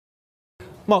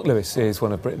Mark Lewis is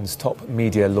one of Britain's top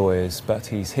media lawyers, but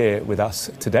he's here with us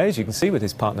today, as you can see, with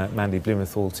his partner Mandy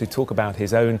Blumenthal, to talk about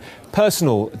his own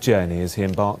personal journey as he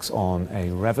embarks on a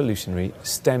revolutionary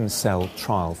stem cell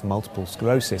trial for multiple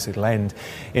sclerosis. It'll end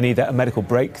in either a medical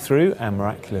breakthrough and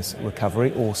miraculous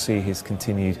recovery or see his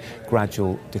continued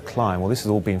gradual decline. Well, this has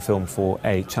all been filmed for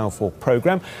a Channel 4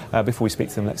 programme. Before we speak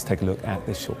to them, let's take a look at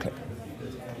this short clip.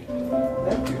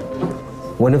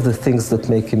 One of the things that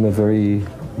make him a very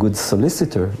good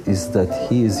solicitor is that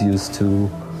he is used to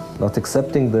not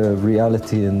accepting the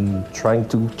reality and trying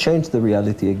to change the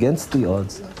reality against the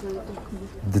odds.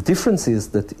 The difference is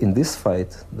that in this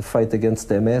fight, the fight against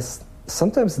MS,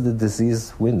 sometimes the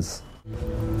disease wins.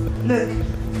 Look,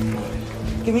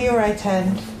 give me your right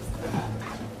hand.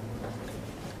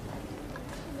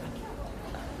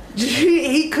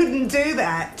 He couldn't do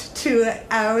that 2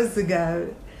 hours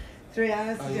ago. 3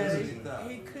 hours ago.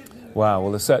 He couldn't. Wow,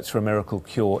 well, the search for a miracle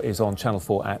cure is on Channel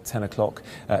 4 at 10 o'clock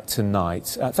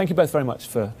tonight. Thank you both very much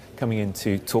for coming in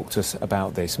to talk to us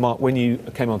about this. Mark, when you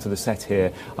came onto the set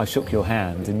here, I shook your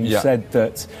hand and you said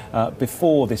that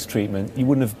before this treatment, you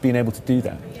wouldn't have been able to do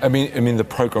that. I mean, the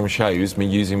programme shows me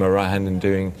using my right hand and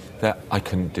doing that. I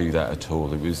couldn't do that at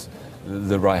all. It was,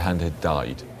 the right hand had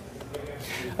died.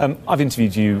 I've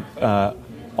interviewed you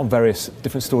on various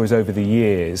different stories over the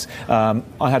years. I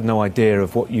had no idea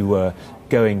of what you were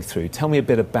going through. Tell me a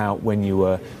bit about when you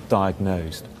were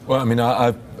diagnosed. Well, I mean,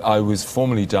 I was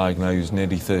formally diagnosed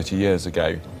nearly 30 years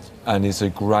ago, and it's a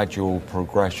gradual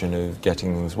progression of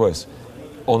getting things worse.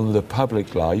 On the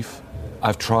public life,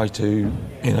 I've tried to,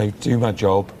 do my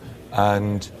job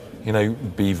and,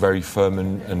 be very firm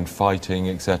and fighting,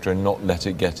 etc., and not let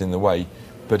it get in the way.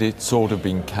 But it's sort of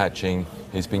been catching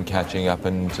up,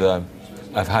 and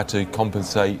I've had to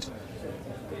compensate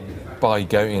by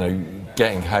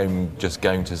getting home, just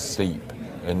going to sleep,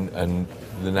 and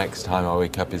the next time I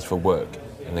wake up is for work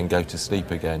and then go to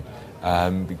sleep again.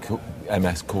 Because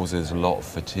MS causes a lot of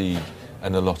fatigue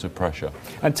and a lot of pressure.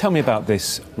 And tell me about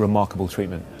this remarkable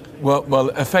treatment. Well,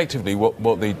 effectively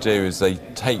what they do is they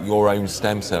take your own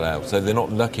stem cell out, so they're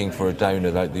not looking for a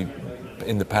donor like they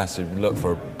in the past they look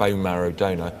for a bone marrow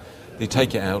donor. They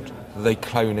take it out, they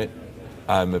clone it,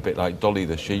 a bit like Dolly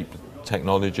the sheep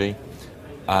technology,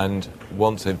 and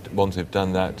once they've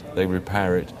done that, they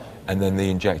repair it and then they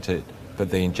inject it, but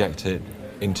they inject it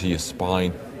into your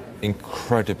spine.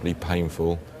 Incredibly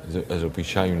painful, as will be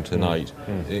shown tonight.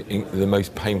 The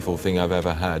most painful thing I've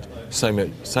ever had. So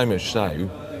much so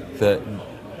that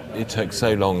it took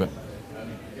so long.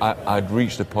 I'd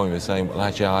reached the point of saying, well,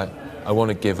 actually, I want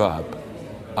to give up.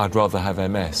 I'd rather have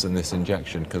MS than this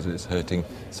injection because it's hurting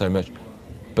so much.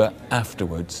 But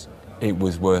afterwards, it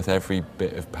was worth every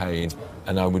bit of pain,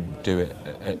 and I would do it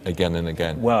again and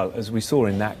again. Well, as we saw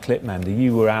in that clip, Mandy,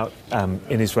 you were out in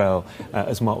Israel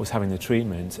as Mark was having the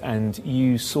treatment, and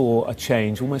you saw a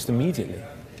change almost immediately.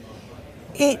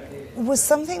 It was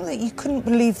something that you couldn't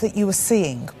believe that you were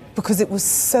seeing because it was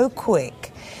so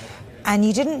quick, and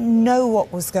you didn't know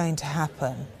what was going to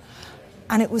happen.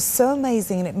 And it was so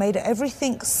amazing, and it made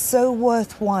everything so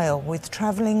worthwhile, with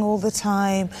travelling all the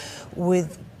time,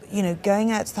 with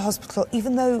going out to the hospital,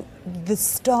 even though the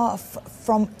staff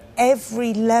from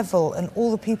every level and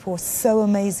all the people were so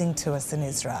amazing to us in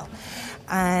Israel.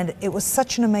 And it was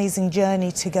such an amazing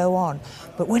journey to go on.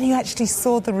 But when you actually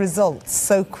saw the results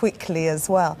so quickly as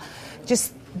well,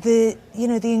 just the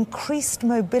increased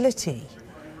mobility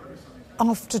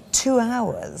after 2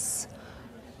 hours,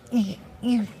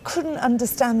 you couldn't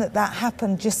understand that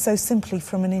happened just so simply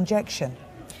from an injection.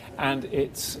 And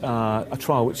it's a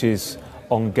trial which is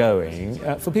ongoing.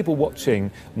 For people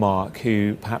watching, Mark,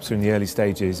 who perhaps are in the early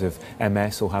stages of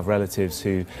MS or have relatives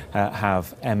who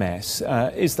have MS,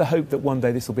 is the hope that one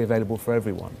day this will be available for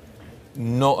everyone?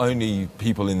 Not only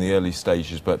people in the early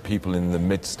stages, but people in the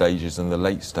mid stages and the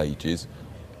late stages.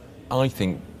 I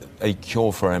think a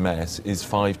cure for MS is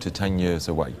 5 to 10 years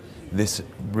away. This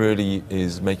really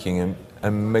is making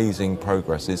amazing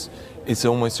progress. It's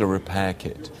almost a repair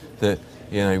kit that,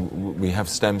 we have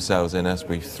stem cells in us,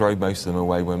 we throw most of them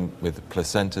away with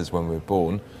placentas when we're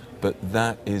born, but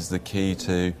that is the key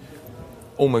to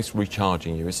almost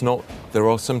recharging you. It's not, there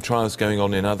are some trials going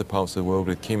on in other parts of the world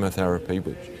with chemotherapy,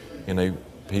 which,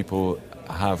 people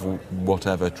have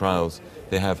whatever trials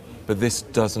they have, but this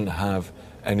doesn't have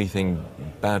anything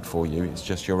bad for you. It's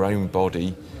just your own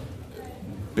body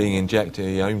being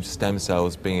injected, your own stem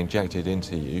cells being injected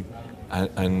into you,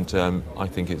 and I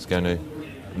think it's going to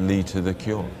lead to the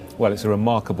cure. Well, it's a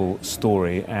remarkable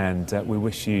story, and we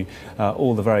wish you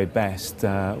all the very best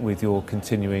with your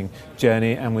continuing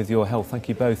journey and with your health. Thank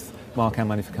you both, Mark and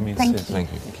Mandy, for coming in. Thank to see us.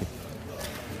 Thank you. Thank you.